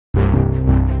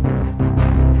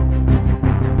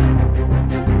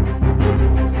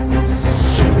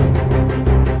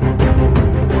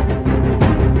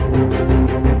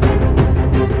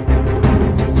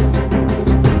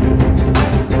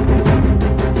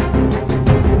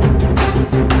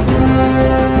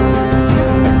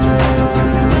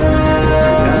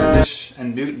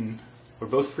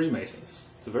Freemasons.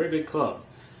 It's a very big club,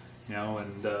 you know,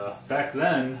 and back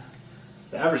then,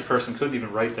 the average person couldn't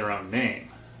even write their own name.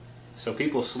 So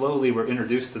people slowly were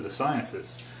introduced to the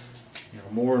sciences. You know,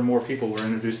 more and more people were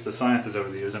introduced to the sciences over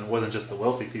the years, and it wasn't just the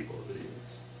wealthy people over the years.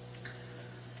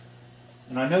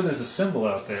 And I know there's a symbol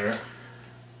out there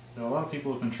that a lot of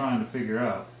people have been trying to figure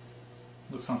out.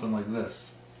 It looks something like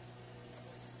this.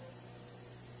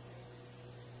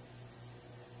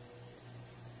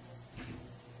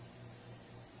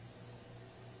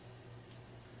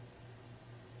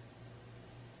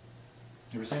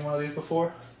 You ever seen one of these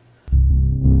before?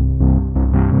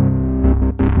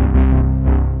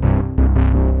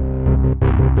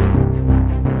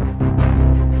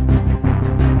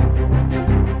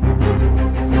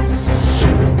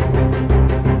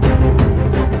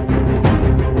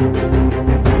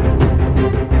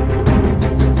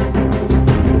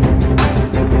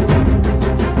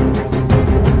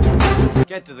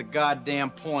 Get to the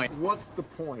goddamn point. What's the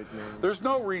point, man? There's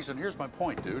no reason. Here's my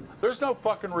point, dude. There's no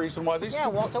fucking reason why these... Yeah,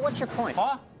 Walter, what's your point?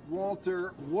 Huh?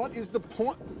 Walter, what is the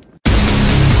point?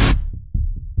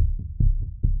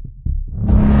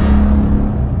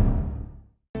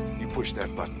 You push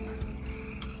that button.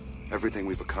 Everything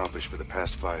we've accomplished for the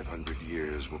past 500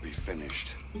 years will be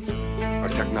finished. Our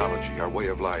technology, our way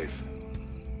of life,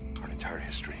 our entire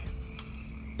history.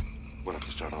 We'll have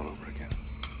to start all over again.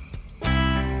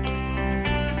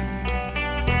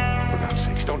 For God's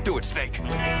sakes, don't do it, Snake!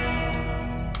 My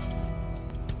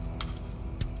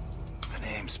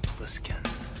name's Pliskin.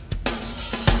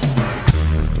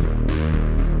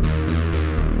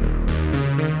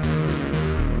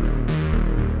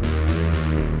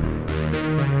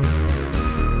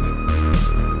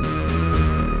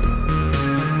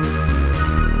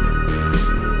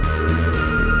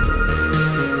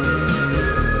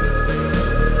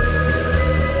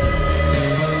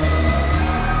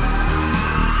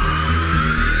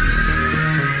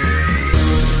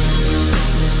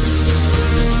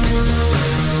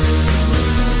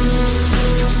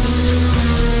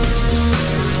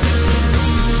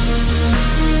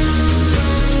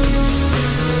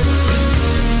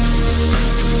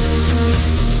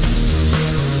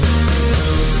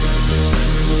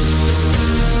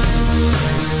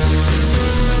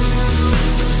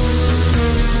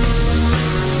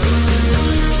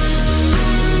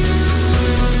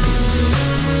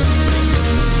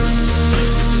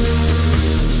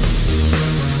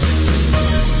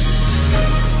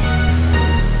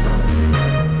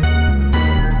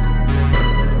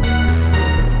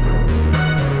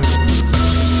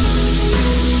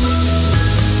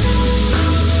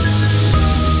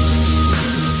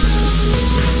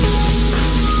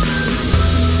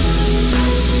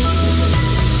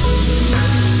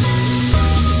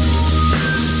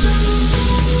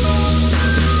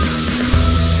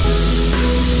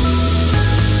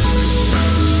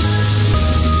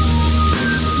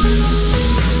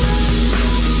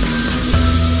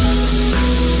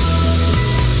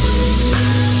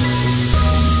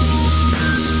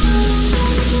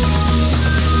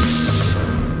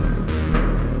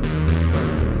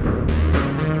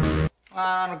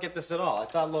 I don't get this at all. I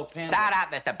thought Low Panda... Shut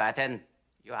up, Mr. Burton.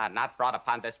 You are not brought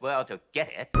upon this world to get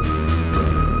it.